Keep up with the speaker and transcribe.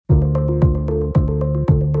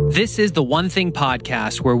This is the One Thing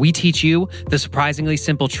podcast, where we teach you the surprisingly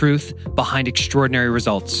simple truth behind extraordinary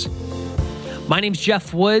results. My name's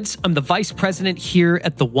Jeff Woods. I'm the vice president here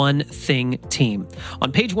at the One Thing team.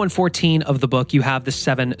 On page 114 of the book, you have the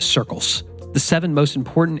 7 circles, the 7 most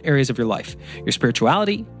important areas of your life: your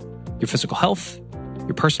spirituality, your physical health,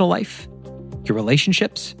 your personal life, your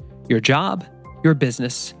relationships, your job, your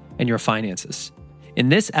business, and your finances. In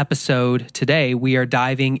this episode today, we are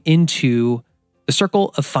diving into the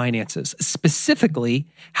circle of finances, specifically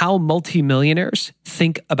how multimillionaires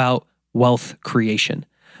think about wealth creation.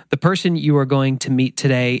 The person you are going to meet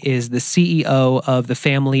today is the CEO of the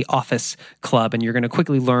Family Office Club, and you're going to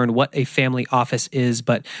quickly learn what a family office is.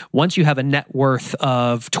 But once you have a net worth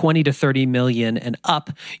of 20 to 30 million and up,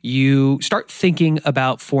 you start thinking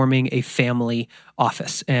about forming a family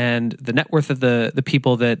office. And the net worth of the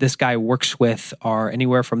people that this guy works with are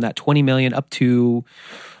anywhere from that 20 million up to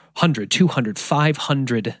 100, 200,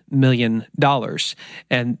 500 million dollars.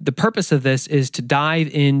 And the purpose of this is to dive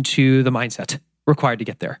into the mindset required to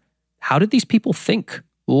get there. How did these people think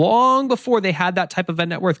long before they had that type of a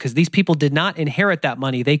net worth? Because these people did not inherit that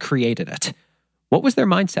money, they created it. What was their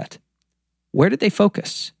mindset? Where did they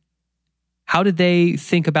focus? How did they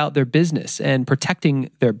think about their business and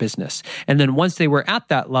protecting their business? And then once they were at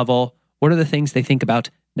that level, what are the things they think about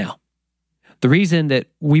now? The reason that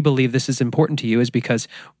we believe this is important to you is because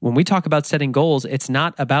when we talk about setting goals, it's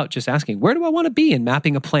not about just asking, where do I want to be, and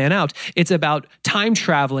mapping a plan out. It's about time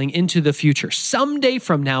traveling into the future someday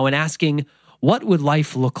from now and asking, what would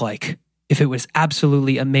life look like if it was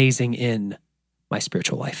absolutely amazing in my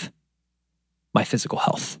spiritual life, my physical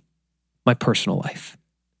health, my personal life,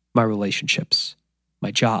 my relationships,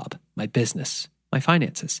 my job, my business, my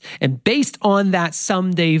finances. And based on that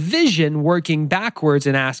someday vision, working backwards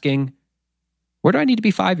and asking, where do I need to be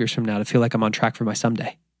 5 years from now to feel like I'm on track for my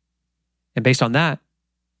someday? And based on that,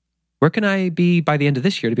 where can I be by the end of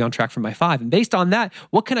this year to be on track for my 5? And based on that,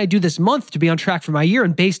 what can I do this month to be on track for my year?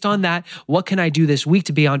 And based on that, what can I do this week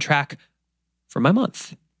to be on track for my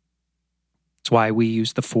month? That's why we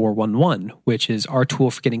use the 411, which is our tool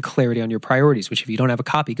for getting clarity on your priorities, which if you don't have a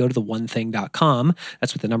copy, go to theonething.com.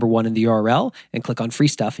 That's with the number 1 in the URL and click on free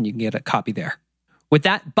stuff and you can get a copy there. With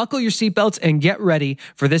that, buckle your seatbelts and get ready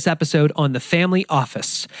for this episode on the Family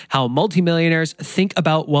Office, how multimillionaires think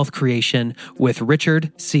about wealth creation with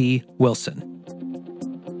Richard C. Wilson.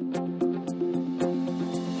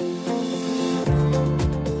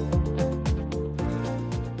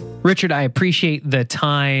 Richard, I appreciate the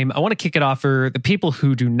time. I want to kick it off for the people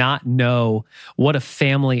who do not know what a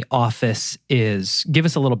family office is. Give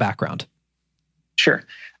us a little background. Sure.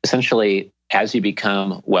 Essentially, as you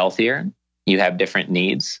become wealthier, you have different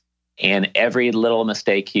needs, and every little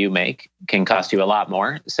mistake you make can cost you a lot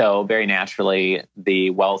more. So very naturally, the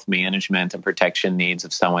wealth management and protection needs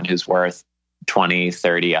of someone who's worth 20,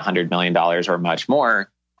 30, $100 million or much more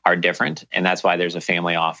are different. And that's why there's a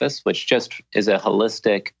family office, which just is a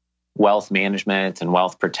holistic wealth management and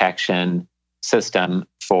wealth protection system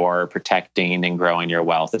for protecting and growing your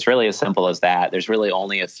wealth. It's really as simple as that. There's really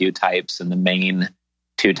only a few types, and the main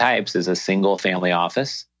 2 types is a single family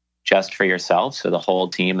office, just for yourself. So the whole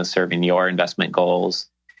team is serving your investment goals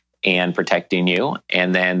and protecting you.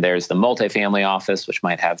 And then there's the multifamily office, which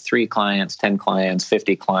might have 3 clients, 10 clients,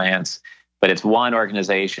 50 clients, but it's one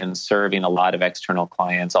organization serving a lot of external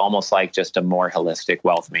clients, almost like just a more holistic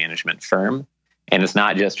wealth management firm. And it's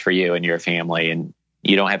not just for you and your family, and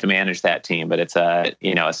you don't have to manage that team, but it's a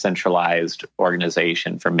centralized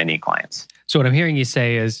organization for many clients. So what I'm hearing you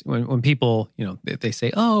say is when people, they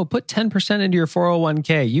say, oh, put 10% into your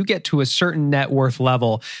 401k, you get to a certain net worth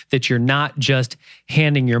level that you're not just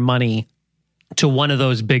handing your money to one of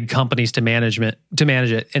those big companies to manage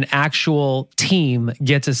it. An actual team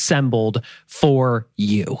gets assembled for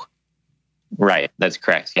you. Right. That's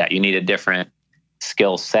correct. Yeah. You need a different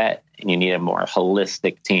skill set, and you need a more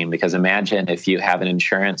holistic team, because imagine if you have an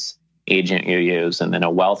insurance agent you use, and then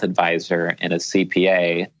a wealth advisor and a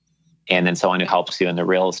CPA, and then someone who helps you in the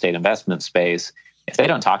real estate investment space. If they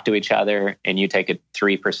don't talk to each other and you take a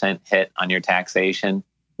 3% hit on your taxation,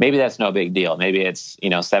 maybe that's no big deal. Maybe it's,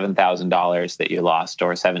 $7,000 that you lost,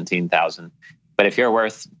 or $17,000. But if you're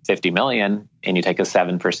worth $50 million and you take a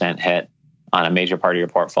 7% hit on a major part of your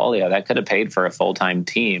portfolio, that could have paid for a full-time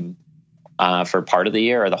team for part of the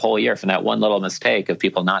year or the whole year from that one little mistake of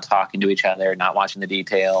people not talking to each other, not watching the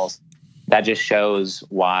details. That just shows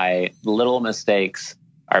why little mistakes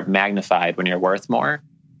are magnified when you're worth more.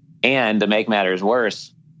 And to make matters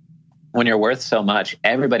worse, when you're worth so much,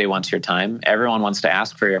 everybody wants your time. Everyone wants to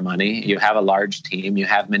ask for your money. You have a large team. You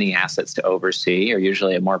have many assets to oversee. You're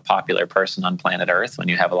usually a more popular person on planet Earth when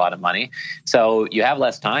you have a lot of money. So you have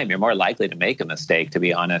less time. You're more likely to make a mistake, to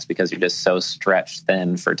be honest, because you're just so stretched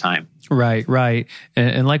thin for time. Right, right.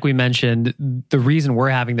 And like we mentioned, the reason we're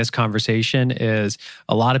having this conversation is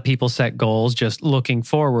a lot of people set goals just looking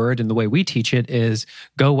forward. And the way we teach it is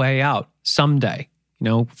go way out someday.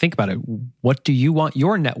 Think about it. What do you want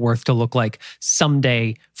your net worth to look like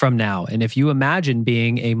someday from now? And if you imagine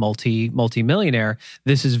being a multi-millionaire,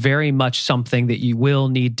 this is very much something that you will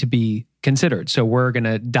need to be considered. So we're going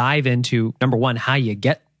to dive into, number one, how you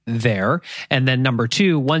get there. And then number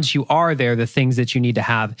two, once you are there, the things that you need to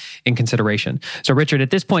have in consideration. So Richard, at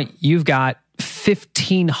this point, you've got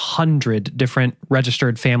 1,500 different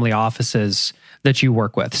registered family offices that you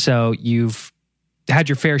work with. So you've had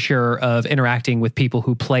your fair share of interacting with people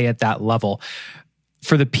who play at that level.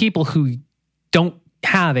 For the people who don't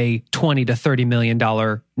have a $20 to $30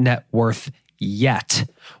 million net worth yet,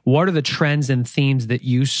 what are the trends and themes that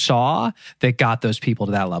you saw that got those people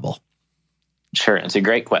to that level? Sure. It's a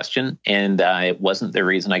great question. And it wasn't the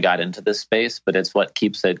reason I got into this space, but it's what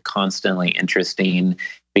keeps it constantly interesting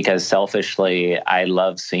because selfishly, I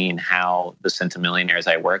love seeing how the centimillionaires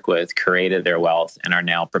I work with created their wealth and are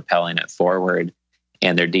now propelling it forward.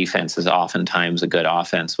 And their defense is oftentimes a good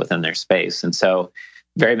offense within their space. And so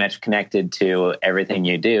very much connected to everything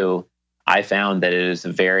you do, I found that it is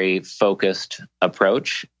a very focused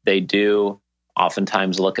approach. They do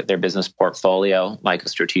oftentimes look at their business portfolio like a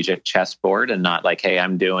strategic chessboard and not like, hey,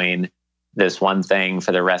 I'm doing this one thing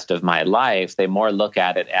for the rest of my life. They more look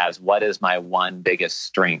at it as what is my one biggest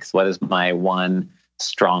strength? What is my one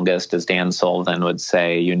strongest, as Dan Sullivan would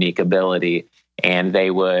say, unique ability? And they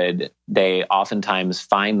oftentimes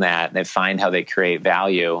find that, they find how they create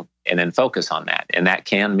value and then focus on that. And that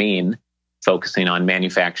can mean focusing on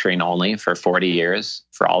manufacturing only for 40 years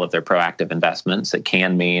for all of their proactive investments. It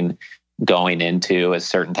can mean going into a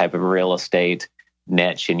certain type of real estate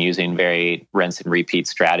niche and using very rinse and repeat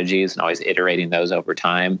strategies and always iterating those over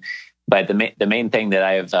time. But the main thing that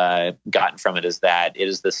I've gotten from it is that it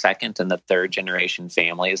is the second and the third generation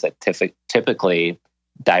families that typically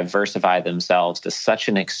diversify themselves to such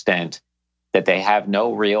an extent that they have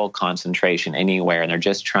no real concentration anywhere, and they're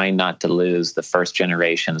just trying not to lose the first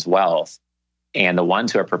generation's wealth. And the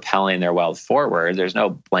ones who are propelling their wealth forward, there's no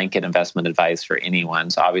blanket investment advice for anyone.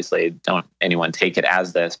 So obviously, don't anyone take it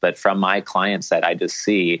as this. But from my client set, I just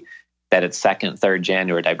see that it's second, third gen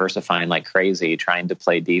who are diversifying like crazy, trying to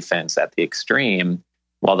play defense at the extreme,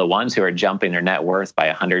 while the ones who are jumping their net worth by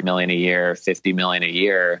 100 million a year, 50 million a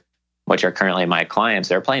year, which are currently my clients,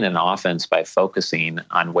 they're playing an offense by focusing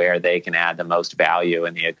on where they can add the most value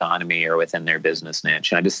in the economy or within their business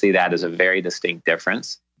niche. And I just see that as a very distinct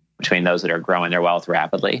difference between those that are growing their wealth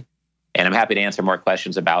rapidly. And I'm happy to answer more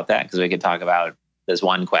questions about that because we could talk about this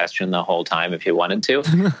one question the whole time if you wanted to.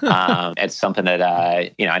 It's something that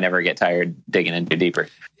I never get tired digging into deeper.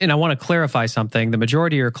 And I want to clarify something. The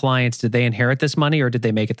majority of your clients, did they inherit this money or did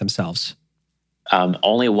they make it themselves?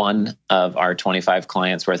 Only one of our 25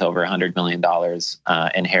 clients worth over $100 million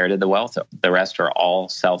inherited the wealth. The rest are all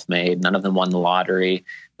self-made. None of them won the lottery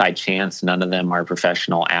by chance. None of them are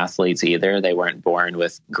professional athletes either. They weren't born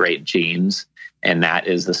with great genes. And that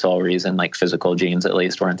is the sole reason, like physical genes at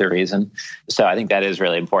least weren't the reason. So I think that is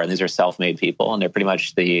really important. These are self-made people, and they're pretty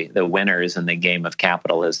much the winners in the game of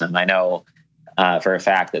capitalism. I know for a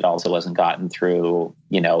fact that also wasn't gotten through,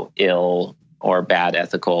 ill or bad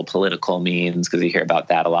ethical political means, because you hear about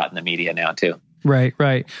that a lot in the media now too. Right,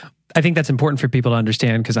 right. I think that's important for people to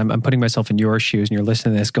understand because I'm putting myself in your shoes and you're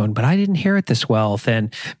listening to this going, but I didn't inherit this wealth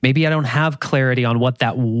and maybe I don't have clarity on what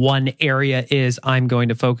that one area is I'm going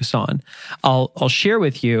to focus on. I'll share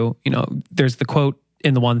with you, there's the quote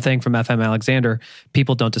in The One Thing from F.M. Alexander,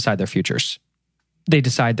 people don't decide their futures. They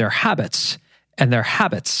decide their habits, and their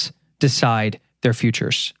habits decide their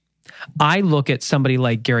futures. I look at somebody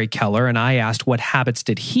like Gary Keller and I asked what habits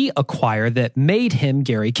did he acquire that made him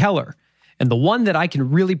Gary Keller? And the one that I can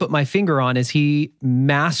really put my finger on is he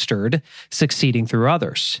mastered succeeding through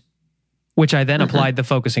others, which I then applied the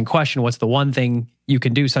focusing question. What's the one thing you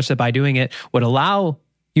can do such that by doing it would allow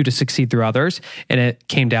you to succeed through others? And it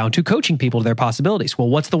came down to coaching people to their possibilities. Well,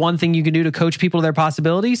 what's the one thing you can do to coach people to their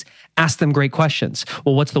possibilities? Ask them great questions.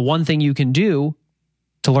 Well, what's the one thing you can do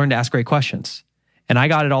to learn to ask great questions? And I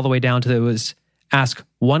got it all the way down to it was ask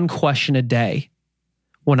one question a day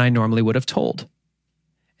when I normally would have told.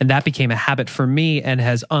 And that became a habit for me and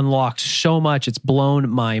has unlocked so much. It's blown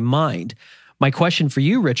my mind. My question for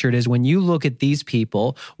you, Richard, is when you look at these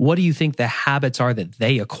people, what do you think the habits are that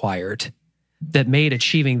they acquired that made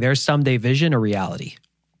achieving their someday vision a reality?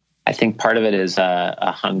 I think part of it is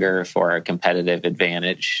a hunger for a competitive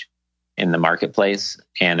advantage in the marketplace,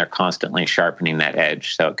 and they're constantly sharpening that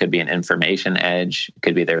edge. So it could be an information edge, it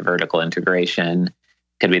could be their vertical integration, it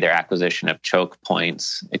could be their acquisition of choke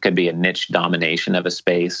points, it could be a niche domination of a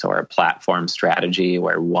space or a platform strategy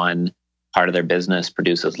where one part of their business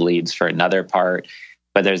produces leads for another part.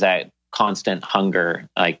 But there's that constant hunger,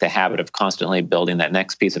 like the habit of constantly building that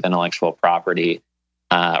next piece of intellectual property,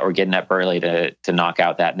 or getting up early to knock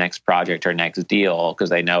out that next project or next deal because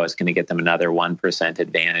they know it's going to get them another 1%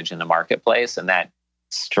 advantage in the marketplace. And that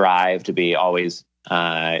strive to be always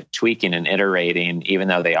tweaking and iterating, even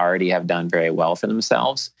though they already have done very well for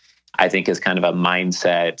themselves, I think is kind of a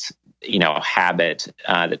mindset, habit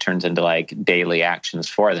that turns into like daily actions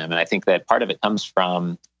for them. And I think that part of it comes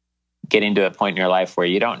from getting to a point in your life where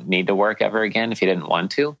you don't need to work ever again if you didn't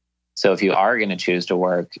want to. So if you are going to choose to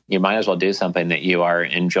work, you might as well do something that you are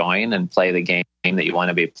enjoying and play the game that you want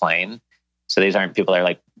to be playing. So these aren't people that are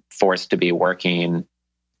like forced to be working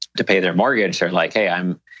to pay their mortgage. They're like, hey,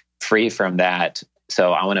 I'm free from that.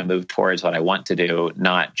 So I want to move towards what I want to do,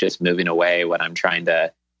 not just moving away what I'm trying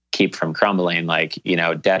to keep from crumbling, like,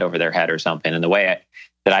 debt over their head or something. And the way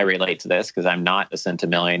that I relate to this, because I'm not a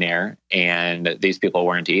centimillionaire and these people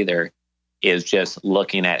weren't either, is just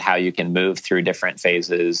looking at how you can move through different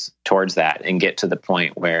phases towards that and get to the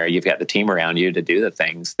point where you've got the team around you to do the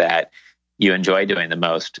things that you enjoy doing the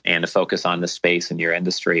most and to focus on the space in your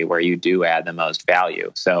industry where you do add the most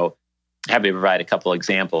value. So happy to provide a couple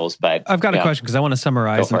examples, but I've got a question because I want to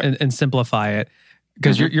summarize and simplify it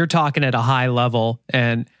because you're talking at a high level.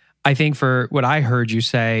 And I think for what I heard you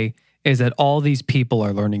say is that all these people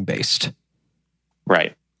are learning based.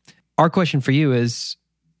 Right. Our question for you is,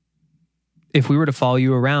 if we were to follow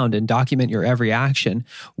you around and document your every action,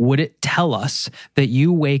 would it tell us that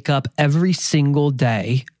you wake up every single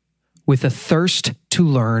day with a thirst to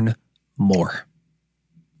learn more?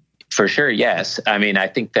 For sure, yes. I mean, I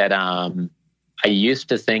think that I used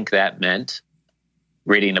to think that meant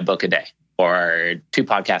reading a book a day or 2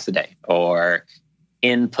 podcasts a day or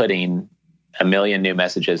inputting 1 million new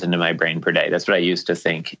messages into my brain per day. That's what I used to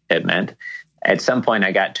think it meant. At some point,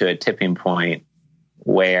 I got to a tipping point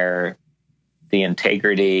where the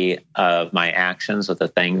integrity of my actions with the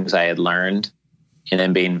things I had learned and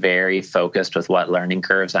then being very focused with what learning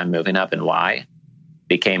curves I'm moving up and why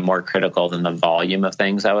became more critical than the volume of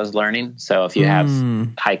things I was learning. So if you have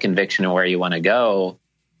high conviction in where you want to go,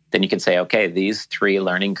 then you can say, okay, these 3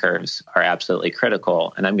 learning curves are absolutely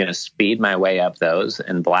critical, and I'm going to speed my way up those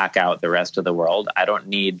and black out the rest of the world. I don't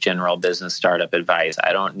need general business startup advice.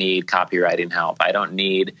 I don't need copywriting help. I don't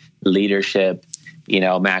need leadership,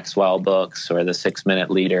 Maxwell books or the 6-Minute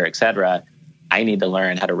Leader, et cetera. I need to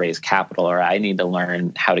learn how to raise capital, or I need to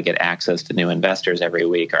learn how to get access to new investors every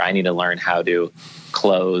week, or I need to learn how to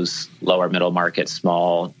close lower middle market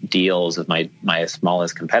small deals of my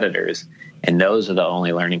smallest competitors. And those are the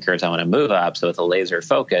only learning curves I want to move up. So with a laser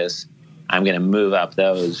focus, I'm going to move up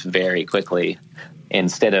those very quickly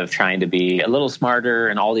instead of trying to be a little smarter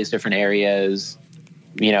in all these different areas.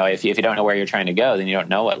 If you don't know where you're trying to go, then you don't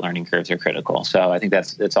know what learning curves are critical. So I think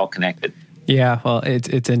it's all connected. Yeah, well,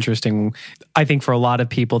 it's interesting. I think for a lot of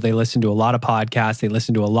people, they listen to a lot of podcasts, they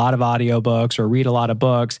listen to a lot of audiobooks or read a lot of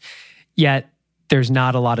books, yet there's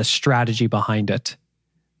not a lot of strategy behind it.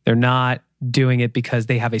 They're not doing it because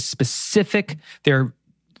they have they're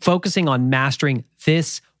focusing on mastering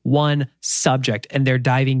this one subject, and they're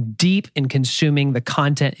diving deep in consuming the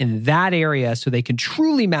content in that area so they can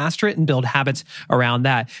truly master it and build habits around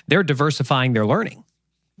that. They're diversifying their learning.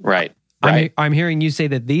 Right. I'm hearing you say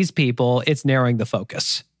that these people, it's narrowing the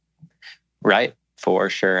focus. Right, for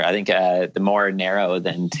sure. I think the more narrow,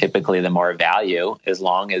 then typically the more value, as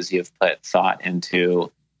long as you've put thought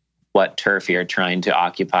into what turf you're trying to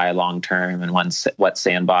occupy long-term and what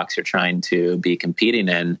sandbox you're trying to be competing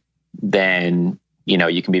in, then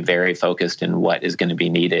you can be very focused in what is going to be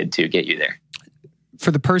needed to get you there.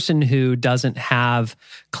 For the person who doesn't have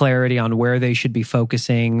clarity on where they should be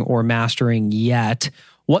focusing or mastering yet,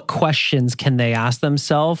 what questions can they ask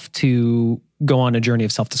themselves to go on a journey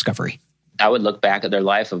of self-discovery? I would look back at their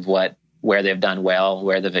life of where they've done well,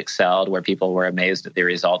 where they've excelled, where people were amazed at the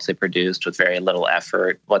results they produced with very little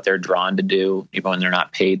effort, what they're drawn to do, even when they're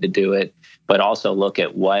not paid to do it, but also look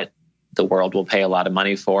at what the world will pay a lot of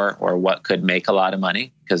money for or what could make a lot of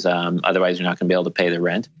money, because otherwise you're not going to be able to pay the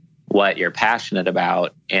rent, what you're passionate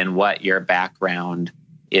about, and what your background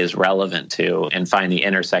is relevant to, and find the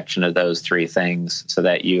intersection of those 3 things so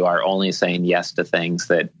that you are only saying yes to things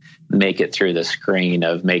that make it through the screen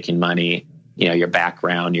of making money, your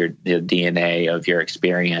background, the DNA of your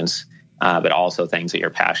experience, but also things that you're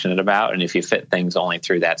passionate about. And if you fit things only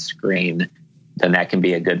through that screen, then that can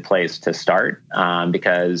be a good place to start.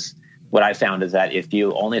 Because what I found is that if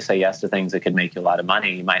you only say yes to things that could make you a lot of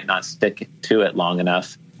money, you might not stick to it long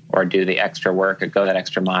enough or do the extra work or go that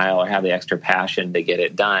extra mile or have the extra passion to get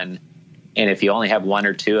it done. And if you only have one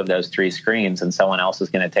or two of those three screens, and someone else is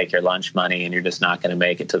going to take your lunch money, and you're just not going to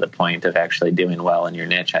make it to the point of actually doing well in your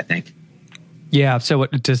niche, I think. Yeah. So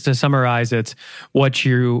just to summarize, it's what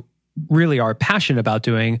you really are passionate about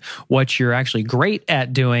doing, what you're actually great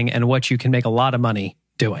at doing, and what you can make a lot of money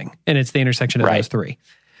doing. And it's the intersection of those three.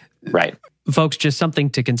 Right. Folks, just something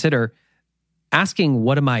to consider. Asking,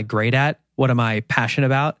 what am I great at? What am I passionate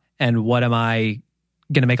about? And what am I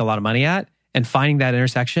going to make a lot of money at? And finding that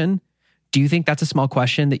intersection. Do you think that's a small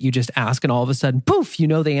question that you just ask and all of a sudden, poof, you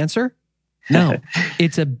know the answer? No,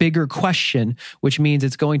 it's a bigger question, which means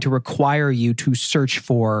it's going to require you to search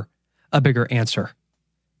for a bigger answer,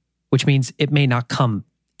 which means it may not come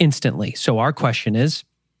instantly. So our question is,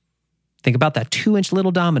 think about that 2-inch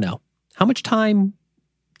little domino. How much time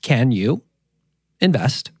can you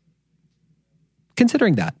invest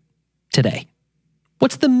considering that today?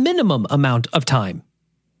 What's the minimum amount of time?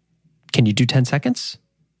 Can you do 10 seconds?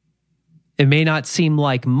 It may not seem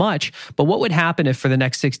like much, but what would happen if for the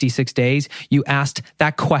next 66 days, you asked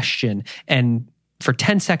that question and for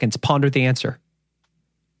 10 seconds pondered the answer?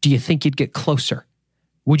 Do you think you'd get closer?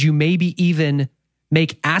 Would you maybe even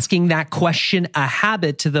make asking that question a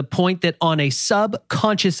habit to the point that on a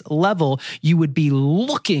subconscious level, you would be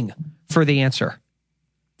looking for the answer?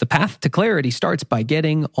 The path to clarity starts by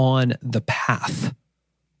getting on the path.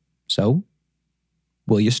 So,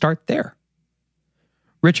 will you start there?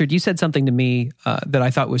 Richard, you said something to me that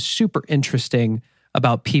I thought was super interesting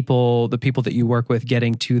about the people that you work with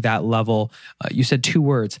getting to that level. You said 2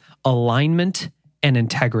 words, alignment and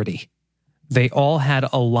integrity. They all had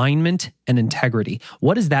alignment and integrity.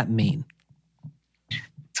 What does that mean?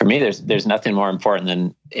 For me, there's nothing more important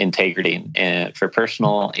than integrity for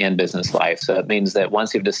personal and business life. So it means that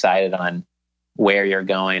once you've decided on where you're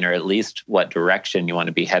going, or at least what direction you want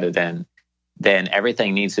to be headed in, then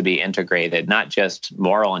everything needs to be integrated, not just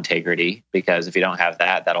moral integrity, because if you don't have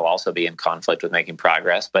that, that'll also be in conflict with making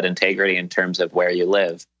progress, but integrity in terms of where you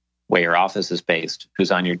live, where your office is based,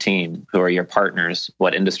 who's on your team, who are your partners,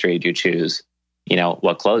 what industry do you choose,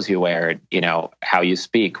 what clothes you wear, how you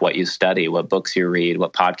speak, what you study, what books you read,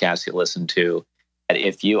 what podcasts you listen to.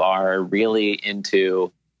 If you are really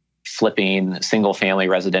into flipping single-family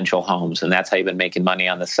residential homes, and that's how you've been making money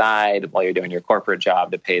on the side while you're doing your corporate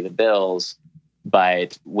job to pay the bills,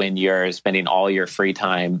 but when you're spending all your free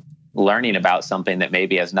time learning about something that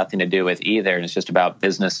maybe has nothing to do with either, and it's just about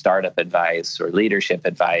business startup advice or leadership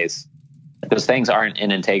advice, those things aren't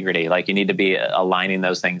in integrity. Like, you need to be aligning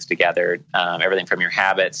those things together, everything from your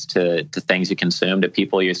habits to things you consume to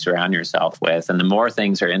people you surround yourself with. And the more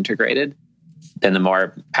things are integrated, then the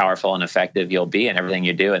more powerful and effective you'll be in everything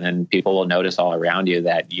you do. And then people will notice all around you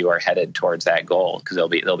that you are headed towards that goal, because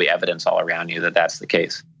there'll be evidence all around you that that's the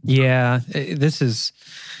case. Yeah,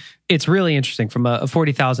 it's really interesting from a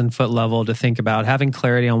 40,000 foot level to think about having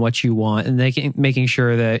clarity on what you want and making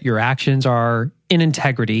sure that your actions are in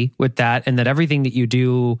integrity with that, and that everything that you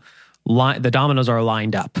do, the dominoes are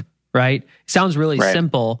lined up, right? Sounds really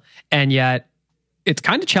simple, and yet it's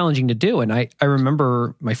kind of challenging to do. And I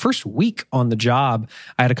remember my first week on the job,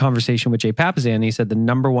 I had a conversation with Jay Papasan, and he said the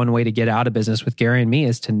number one way to get out of business with Gary and me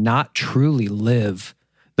is to not truly live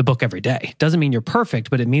the book every day. Doesn't mean you're perfect,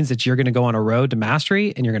 but it means that you're going to go on a road to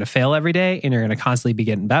mastery, and you're going to fail every day, and you're going to constantly be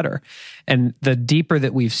getting better. And the deeper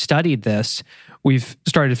that we've studied this, we've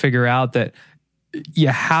started to figure out that you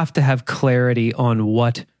have to have clarity on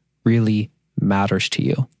what really matters to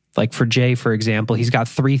you. Like for Jay, for example, he's got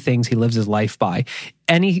 3 things he lives his life by.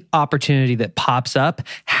 Any opportunity that pops up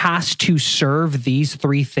has to serve these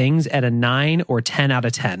 3 things at a 9 or 10 out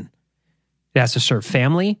of 10. It has to serve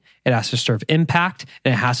family, it has to serve impact,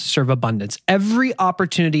 and it has to serve abundance. Every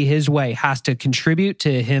opportunity his way has to contribute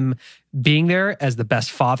to him being there as the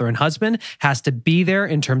best father and husband, has to be there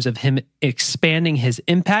in terms of him expanding his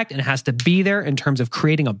impact, and it has to be there in terms of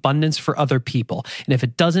creating abundance for other people. And if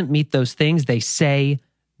it doesn't meet those things, they say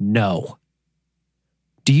no.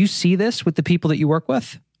 Do you see this with the people that you work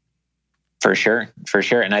with? For sure.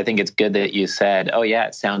 And I think it's good that you said, oh yeah,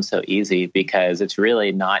 it sounds so easy, because it's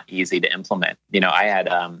really not easy to implement. I had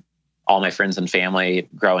all my friends and family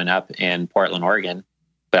growing up in Portland, Oregon,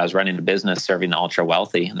 but I was running a business serving the ultra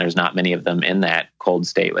wealthy, and there's not many of them in that cold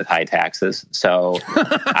state with high taxes. So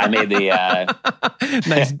I made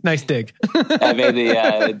the nice dig. I made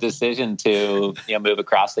the decision to move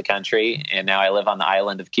across the country, and now I live on the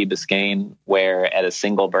island of Key Biscayne, where at a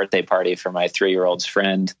single birthday party for my 3-year-old's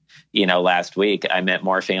friend, last week, I met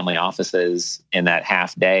more family offices in that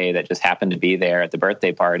half day that just happened to be there at the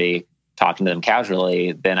birthday party, talking to them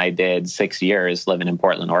casually, than I did 6 years living in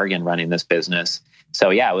Portland, Oregon, running this business. So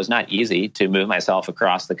yeah, it was not easy to move myself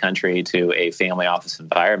across the country to a family office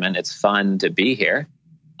environment. It's fun to be here,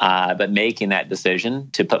 but making that decision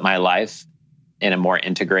to put my life in a more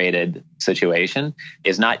integrated situation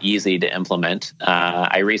is not easy to implement.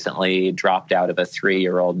 I recently dropped out of a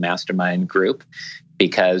 3-year-old mastermind group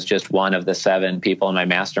because just one of the 7 people in my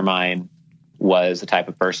mastermind was the type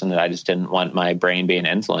of person that I just didn't want my brain being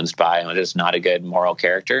influenced by. I was just not a good moral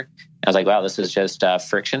character. I was like, wow, this is just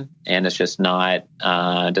friction, and it's just not,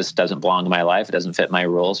 just doesn't belong in my life. It doesn't fit my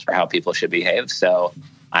rules for how people should behave. So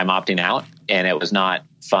I'm opting out, and it was not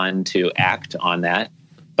fun to act on that.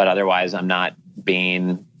 But otherwise, I'm not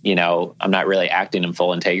being, I'm not really acting in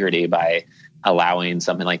full integrity by allowing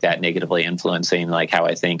something like that negatively influencing like how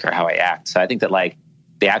I think or how I act. So I think that like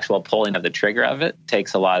the actual pulling of the trigger of it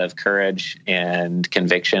takes a lot of courage and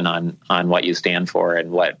conviction on what you stand for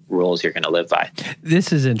and what rules you're going to live by.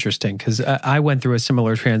 This is interesting because I went through a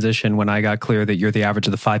similar transition when I got clear that you're the average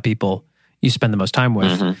of the 5 people you spend the most time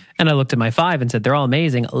with. Mm-hmm. And I looked at my 5 and said, they're all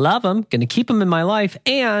amazing. Love them. Going to keep them in my life.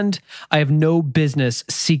 And I have no business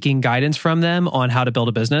seeking guidance from them on how to build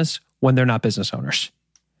a business when they're not business owners.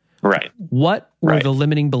 Right. What were the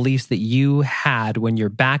limiting beliefs that you had when you're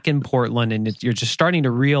back in Portland and you're just starting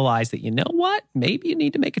to realize that, you know what, maybe you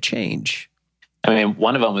need to make a change? I mean,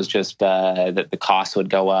 one of them was just that the cost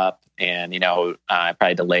would go up, and, I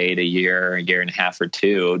probably delayed a year and a half or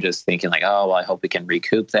 2, just thinking like, oh, well, I hope we can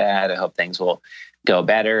recoup that. I hope things will go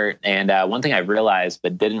better. And one thing I realized,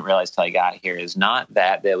 but didn't realize till I got here, is not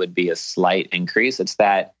that there would be a slight increase. It's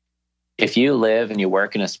that if you live and you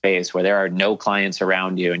work in a space where there are no clients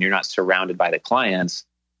around you and you're not surrounded by the clients,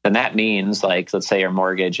 then that means, like, let's say your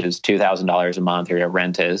mortgage is $2,000 a month or your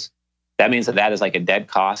rent is, that means that is like a dead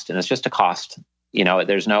cost, and it's just a cost.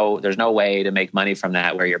 There's no way to make money from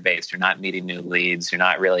that where you're based. You're not meeting new leads. You're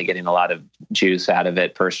not really getting a lot of juice out of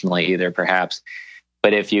it personally either, perhaps.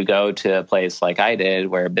 But if you go to a place like I did,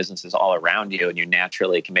 where business is all around you and you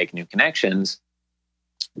naturally can make new connections,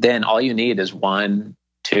 then all you need is 1,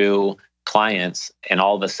 2 clients, and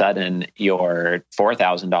all of a sudden your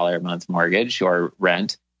 $4,000 a month mortgage or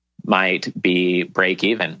rent might be break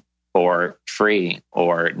even or free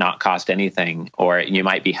or not cost anything, or you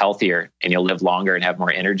might be healthier and you'll live longer and have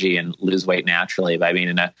more energy and lose weight naturally by being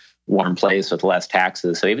in a warm place with less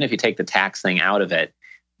taxes. So even if you take the tax thing out of it,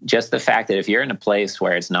 just the fact that if you're in a place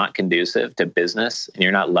where it's not conducive to business and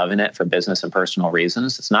you're not loving it for business and personal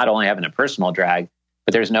reasons, it's not only having a personal drag,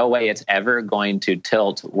 but there's no way it's ever going to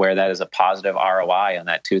tilt where that is a positive ROI on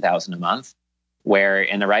that $2,000 a month, where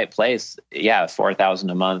in the right place,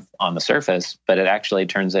 $4,000 a month on the surface, but it actually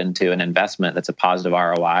turns into an investment that's a positive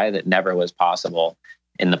ROI that never was possible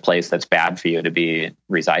in the place that's bad for you to be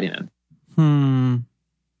residing in.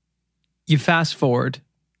 You fast forward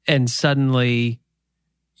and suddenly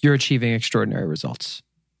you're achieving extraordinary results.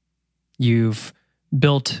 You've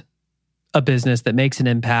built a business that makes an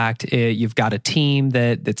impact. You've got a team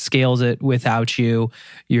that scales it without you.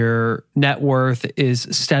 Your net worth is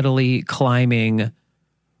steadily climbing.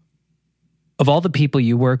 Of all the people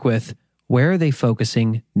you work with, where are they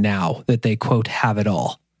focusing now that they, quote, have it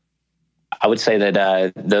all? I would say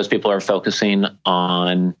that those people are focusing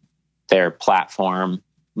on their platform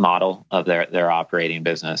model of their operating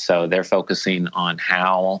business. So they're focusing on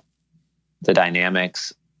how the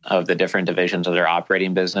dynamics of the different divisions of their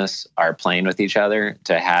operating business are playing with each other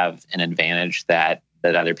to have an advantage that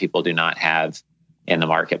other people do not have in the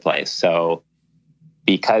marketplace. So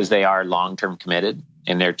because they are long-term committed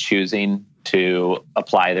and they're choosing to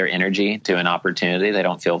apply their energy to an opportunity, they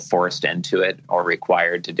don't feel forced into it or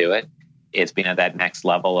required to do it. It's been at that next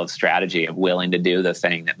level of strategy of willing to do the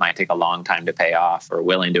thing that might take a long time to pay off, or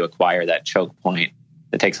willing to acquire that choke point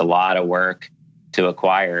that takes a lot of work to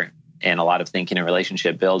acquire and a lot of thinking and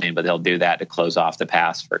relationship building, but they'll do that to close off the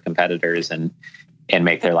past for competitors and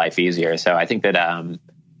make their life easier. So I think that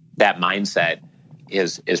that mindset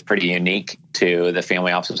is pretty unique to the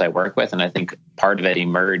family offices I work with. And I think part of it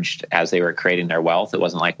emerged as they were creating their wealth. It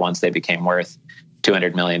wasn't like once they became worth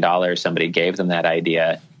 $200 million, somebody gave them that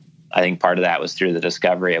idea. I think part of that was through the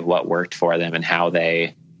discovery of what worked for them and how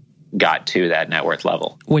they got to that net worth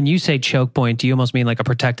level. When you say choke point, do you almost mean like a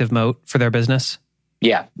protective moat for their business?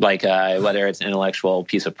 Yeah, like whether it's an intellectual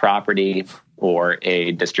piece of property or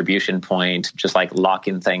a distribution point, just like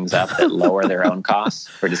locking things up that lower their own costs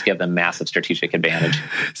or just give them massive strategic advantage.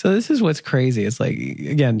 So this is what's crazy. It's like,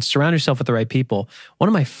 again, surround yourself with the right people. One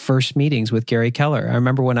of my first meetings with Gary Keller, I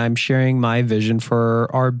remember when I'm sharing my vision for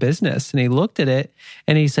our business, and he looked at it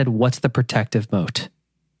and he said, "What's the protective moat?"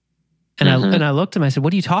 And I looked at him, I said,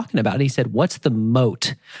 "What are you talking about?" And he said, "What's the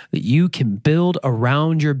moat that you can build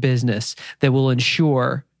around your business that will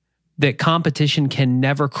ensure that competition can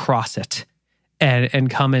never cross it and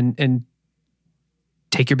come and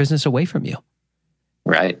take your business away from you?"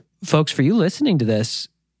 Right. Folks, for you listening to this,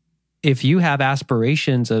 if you have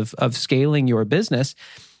aspirations of scaling your business,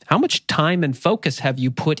 how much time and focus have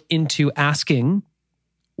you put into asking,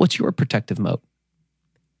 what's your protective moat?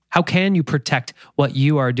 How can you protect what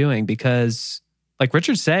you are doing? Because like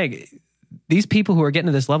Richard's saying, these people who are getting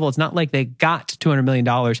to this level, it's not like they got to $200 million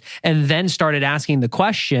and then started asking the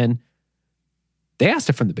question. They asked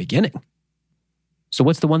it from the beginning. So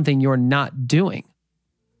what's the one thing you're not doing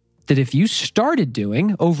that if you started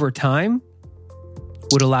doing over time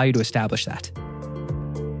would allow you to establish that?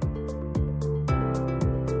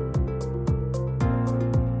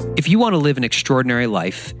 If you want to live an extraordinary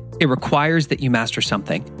life, it requires that you master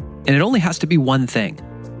something. And it only has to be one thing.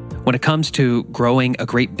 When it comes to growing a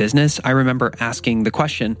great business, I remember asking the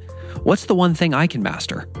question, what's the one thing I can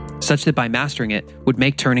master? Such that by mastering it would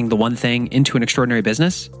make turning the one thing into an extraordinary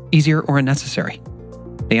business easier or unnecessary.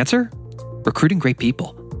 The answer? Recruiting great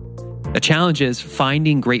people. The challenge is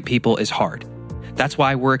finding great people is hard. That's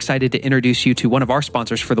why we're excited to introduce you to one of our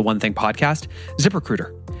sponsors for the One Thing podcast,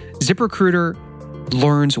 ZipRecruiter. ZipRecruiter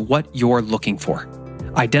learns what you're looking for,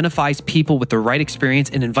 identifies people with the right experience,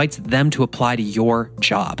 and invites them to apply to your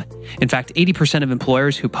job. In fact, 80% of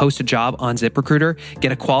employers who post a job on ZipRecruiter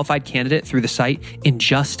get a qualified candidate through the site in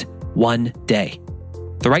just one day.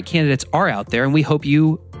 The right candidates are out there, and we hope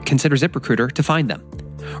you consider ZipRecruiter to find them.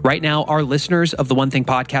 Right now, our listeners of the One Thing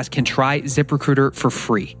podcast can try ZipRecruiter for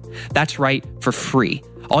free. That's right, for free.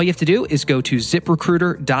 All you have to do is go to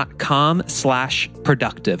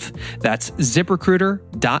ziprecruiter.com/productive. That's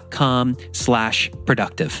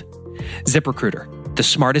ziprecruiter.com/productive. ZipRecruiter, the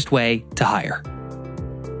smartest way to hire.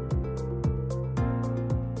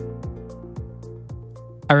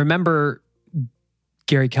 I remember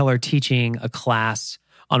Gary Keller teaching a class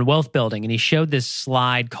on wealth building, and he showed this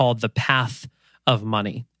slide called The Path of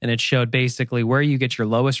Money. And it showed basically where you get your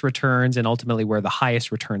lowest returns and ultimately where the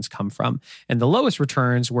highest returns come from. And the lowest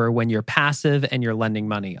returns were when you're passive and you're lending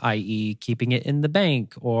money, i.e. keeping it in the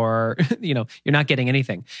bank or, you're not getting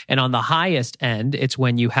anything. And on the highest end, it's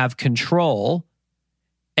when you have control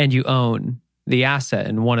and you own the asset.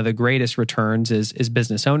 And one of the greatest returns is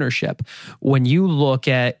business ownership. When you look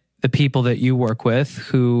at the people that you work with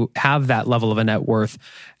who have that level of a net worth,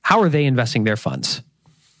 how are they investing their funds?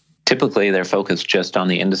 Typically, they're focused just on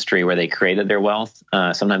the industry where they created their wealth.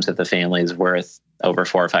 Sometimes if the family is worth over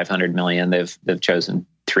 $400 or $500 million, they've chosen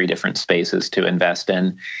 3 different spaces to invest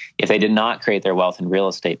in. If they did not create their wealth in real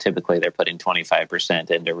estate, typically they're putting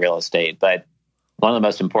 25% into real estate. But one of the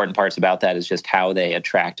most important parts about that is just how they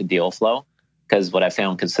attract deal flow. Because what I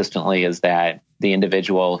found consistently is that the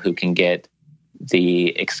individual who can get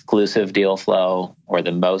the exclusive deal flow or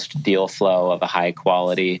the most deal flow of a high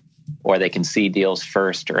quality, or they can see deals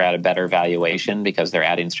first or at a better valuation because they're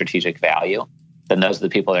adding strategic value, then those are the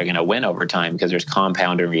people that are going to win over time because there's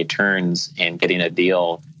compounding returns in getting a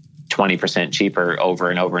deal 20% cheaper over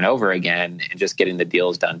and over and over again. And just getting the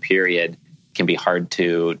deals done, period, can be hard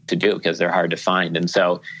to do because they're hard to find. And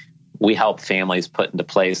so we help families put into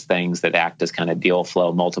place things that act as kind of deal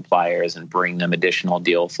flow multipliers and bring them additional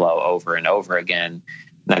deal flow over and over again.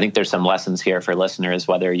 And I think there's some lessons here for listeners,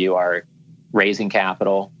 whether you are raising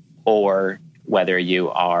capital or whether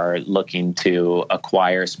you are looking to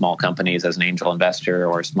acquire small companies as an angel investor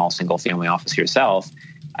or a small single family office yourself.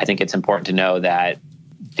 I think it's important to know that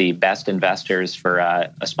the best investors for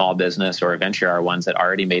a small business or a venture are ones that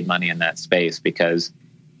already made money in that space, because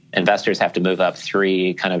investors have to move up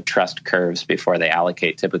 3 kind of trust curves before they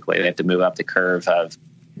allocate. Typically, they have to move up the curve of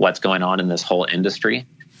what's going on in this whole industry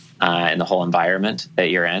and the whole environment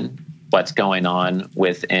that you're in, what's going on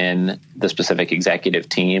within the specific executive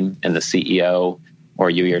team and the CEO or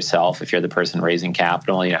you yourself, if you're the person raising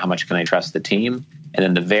capital, how much can I trust the team? And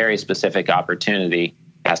then the very specific opportunity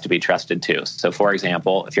has to be trusted too. So for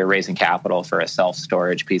example, if you're raising capital for a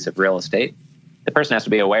self-storage piece of real estate, the person has to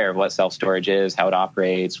be aware of what self-storage is, how it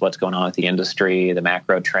operates, what's going on with the industry, the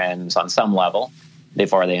macro trends on some level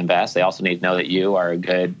before they invest. They also need to know that you are a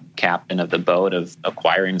good captain of the boat of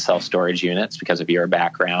acquiring self-storage units because of your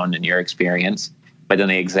background and your experience. but then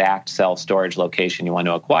the exact self-storage location you want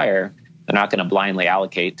to acquire, they're not going to blindly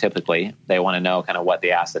allocate typically. They want to know kind of what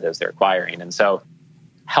the asset is they're acquiring. And so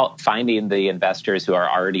finding the investors who are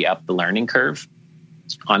already up the learning curve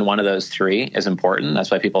on one of those three is important.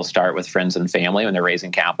 That's why people start with friends and family when they're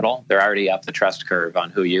raising capital. They're already up the trust curve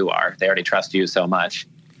on who you are. They already trust you so much.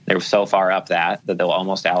 They're so far up that they'll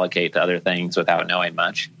almost allocate to other things without knowing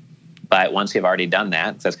much. But once you've already done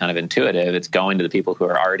that, that's kind of intuitive, it's going to the people who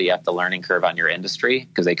are already up the learning curve on your industry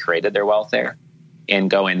because they created their wealth there, and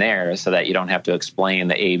going there so that you don't have to explain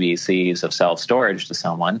the ABCs of self-storage to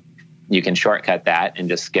someone. You can shortcut that and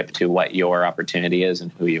just skip to what your opportunity is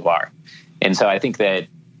and who you are. And so I think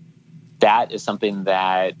that is something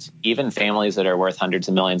that even families that are worth hundreds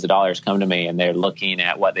of millions of dollars come to me and they're looking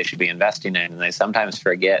at what they should be investing in. And they sometimes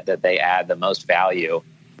forget that they add the most value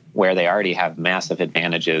where they already have massive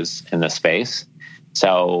advantages in the space.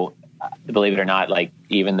 So believe it or not, like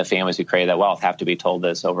even the families who create that wealth have to be told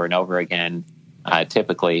this over and over again,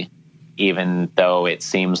 typically, even though it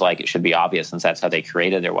seems like it should be obvious since that's how they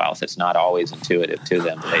created their wealth. It's not always intuitive to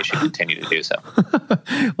them that they should continue to do so.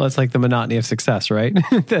 Well, it's like the monotony of success, right?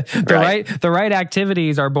 The right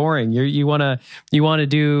activities are boring. You want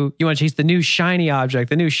to chase the new shiny object,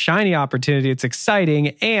 the new shiny opportunity. It's exciting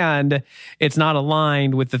and it's not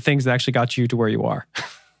aligned with the things that actually got you to where you are.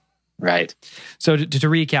 Right. So to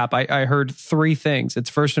recap, I heard three things. It's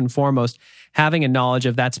first and foremost, having a knowledge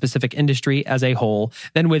of that specific industry as a whole.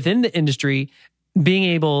 Then within the industry, being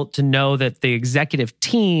able to know that the executive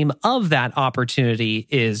team of that opportunity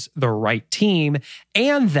is the right team,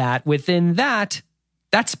 and that within that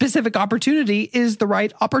specific opportunity is the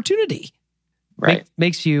right opportunity. Right.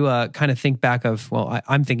 Makes you kind of think back of, well,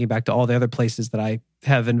 I'm thinking back to all the other places that I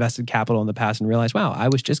have invested capital in the past and realized, wow, I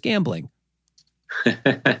was just gambling.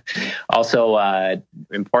 Also,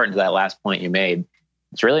 important to that last point you made,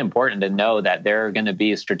 it's really important to know that there are going to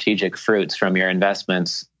be strategic fruits from your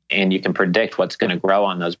investments, and you can predict what's going to grow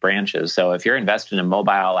on those branches. So if you're invested in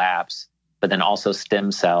mobile apps, but then also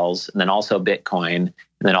stem cells, and then also Bitcoin, and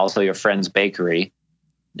then also your friend's bakery,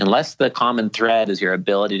 unless the common thread is your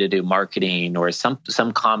ability to do marketing or some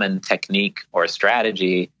common technique or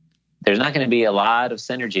strategy, there's not going to be a lot of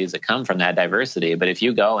synergies that come from that diversity. But if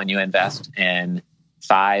you go and you invest in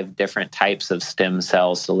 5 different types of stem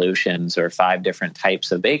cell solutions or 5 different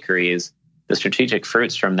types of bakeries, the strategic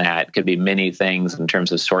fruits from that could be many things in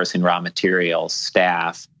terms of sourcing raw materials,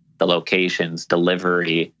 staff, the locations,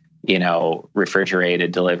 delivery,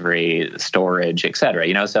 refrigerated delivery, storage, et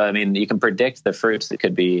cetera. So, I mean, you can predict the fruits that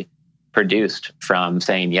could be produced from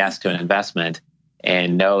saying yes to an investment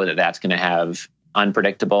and know that that's going to have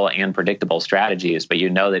unpredictable and predictable strategies, but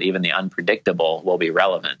that even the unpredictable will be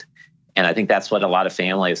relevant. And I think that's what a lot of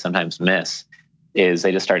families sometimes miss, is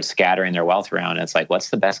they just start scattering their wealth around. And it's like, what's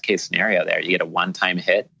the best case scenario there? You get a one-time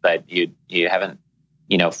hit, but you haven't,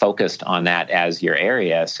 focused on that as your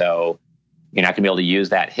area. So you're not going to be able to use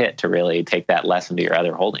that hit to really take that lesson to your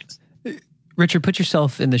other holdings. Richard, put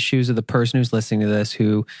yourself in the shoes of the person who's listening to this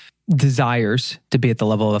who desires to be at the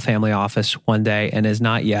level of a family office one day and is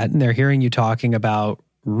not yet. And they're hearing you talking about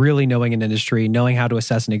really knowing an industry, knowing how to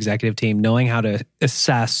assess an executive team, knowing how to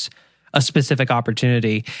assess a specific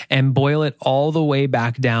opportunity, and boil it all the way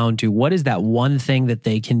back down to what is that one thing that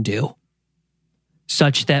they can do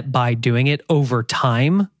such that by doing it over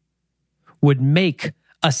time would make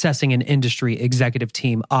assessing an industry executive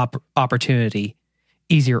team opportunity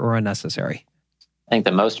easier or unnecessary. I think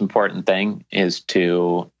the most important thing is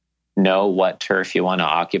to know what turf you want to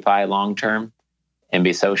occupy long-term and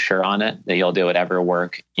be so sure on it that you'll do whatever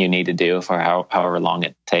work you need to do for however long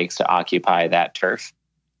it takes to occupy that turf.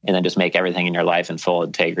 And then just make everything in your life in full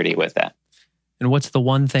integrity with that. And what's the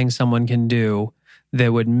one thing someone can do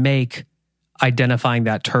that would make identifying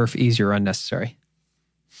that turf easier or unnecessary?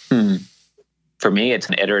 For me, it's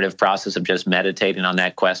an iterative process of just meditating on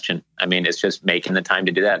that question. I mean, it's just making the time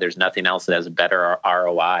to do that. There's nothing else that has a better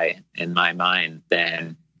ROI in my mind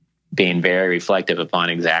than being very reflective upon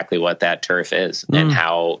exactly what that turf is and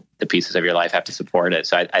how the pieces of your life have to support it.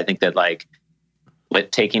 So I think that with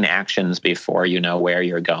taking actions before you know where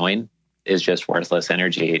you're going is just worthless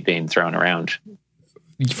energy being thrown around.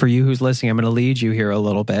 For you who's listening, I'm going to lead you here a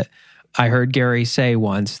little bit. I heard Gary say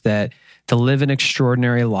once that to live an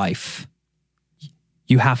extraordinary life,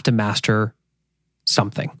 you have to master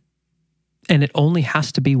something. And it only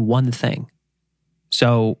has to be one thing.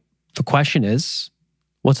 So the question is,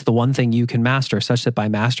 what's the one thing you can master such that by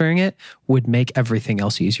mastering it would make everything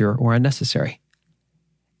else easier or unnecessary?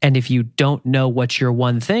 And if you don't know what your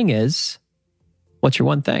one thing is, what's your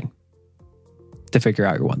one thing? To figure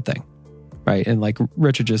out your one thing. right? And like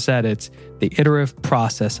Richard just said, it's the iterative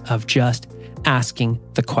process of just asking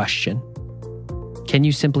the question. Can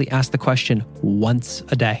you simply ask the question once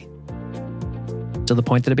a day to the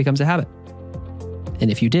point that it becomes a habit? And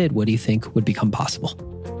if you did, what do you think would become possible?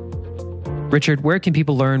 Richard, where can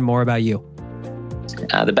people learn more about you?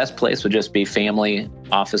 The best place would just be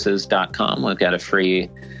familyoffices.com. We've got a free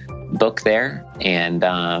book there, and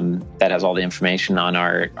that has all the information on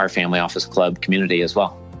our Family Office Club community as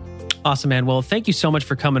well. Awesome, man. Well, thank you so much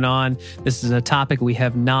for coming on. This is a topic we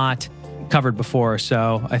have not covered before,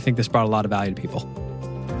 so I think this brought a lot of value to people.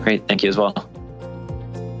 Great. Thank you as well.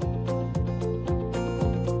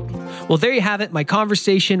 Well, there you have it, my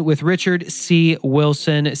conversation with Richard C.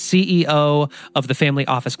 Wilson, CEO of the Family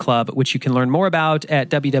Office Club, which you can learn more about at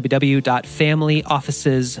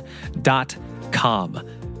www.familyoffices.com.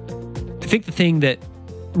 I think the thing that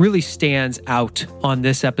really stands out on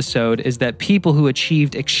this episode is that people who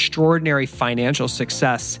achieved extraordinary financial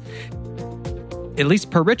success, at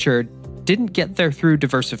least per Richard, didn't get there through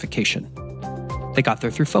diversification. They got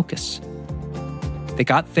there through focus. They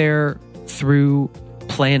got there through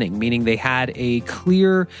planning, meaning they had a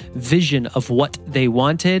clear vision of what they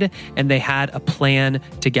wanted and they had a plan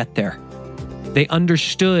to get there. They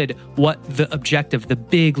understood what the objective, the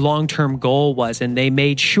big long-term goal was, and they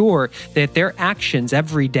made sure that their actions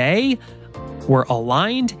every day were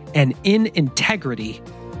aligned and in integrity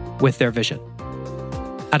with their vision.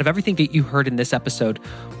 Out of everything that you heard in this episode,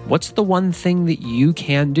 what's the one thing that you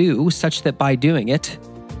can do such that by doing it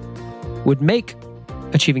would make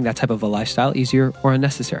achieving that type of a lifestyle easier or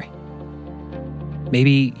unnecessary?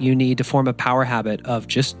 Maybe you need to form a power habit of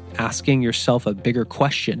just asking yourself a bigger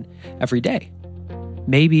question every day.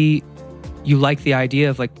 Maybe you like the idea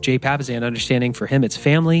of like Jay Papasan, understanding for him it's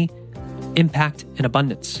family, impact, and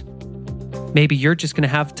abundance. Maybe you're just going to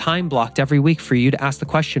have time blocked every week for you to ask the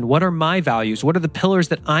question, what are my values? What are the pillars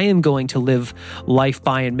that I am going to live life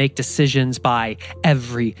by and make decisions by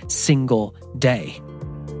every single day?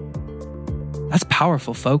 That's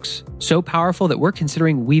powerful, folks. So powerful that we're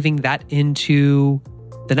considering weaving that into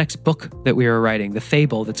the next book that we are writing, the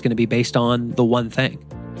fable that's going to be based on the one thing.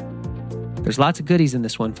 There's lots of goodies in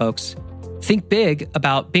this one, folks. Think big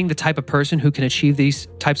about being the type of person who can achieve these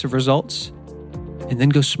types of results, and then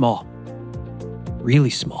go small, really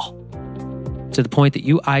small, to the point that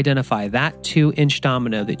you identify that 2-inch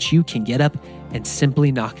domino that you can get up and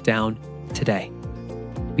simply knock down today.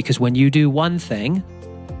 Because when you do one thing,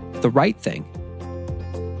 the right thing,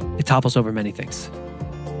 it topples over many things.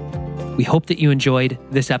 We hope that you enjoyed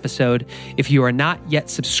this episode. If you are not yet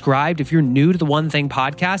subscribed, if you're new to the One Thing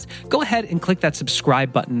podcast, go ahead and click that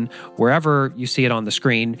subscribe button wherever you see it on the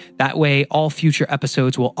screen. That way, all future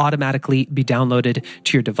episodes will automatically be downloaded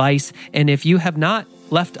to your device. And if you have not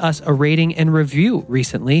left us a rating and review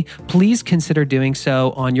recently, please consider doing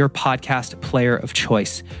so on your podcast player of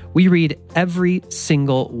choice. We read every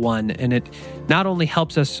single one, and it not only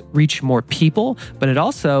helps us reach more people, but it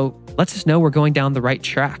also lets us know we're going down the right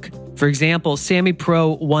track. For example, Sammy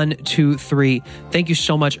Pro 123, thank you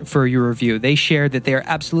so much for your review. They shared that they are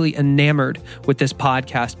absolutely enamored with this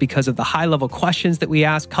podcast because of the high-level questions that we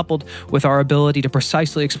ask, coupled with our ability to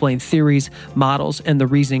precisely explain theories, models, and the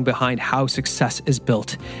reasoning behind how success is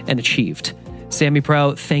built and achieved. Sammy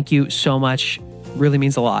Pro, thank you so much. Really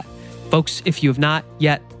means a lot. Folks, if you have not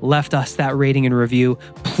yet left us that rating and review,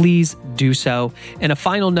 please do so. And a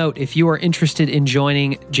final note, if you are interested in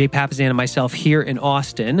joining Jay Papasan and myself here in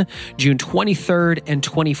Austin, June 23rd and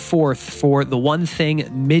 24th for the One Thing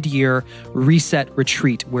Mid-Year Reset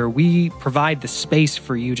Retreat, where we provide the space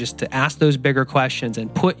for you just to ask those bigger questions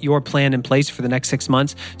and put your plan in place for the next 6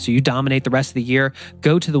 months so you dominate the rest of the year,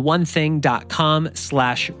 go to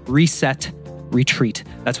theonething.com/reset retreat.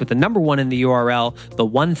 That's with the number 1 in the URL,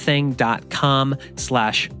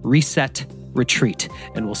 theonething.com/reset retreat.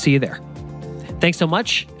 And we'll see you there. Thanks so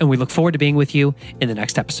much, and we look forward to being with you in the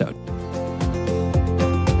next episode.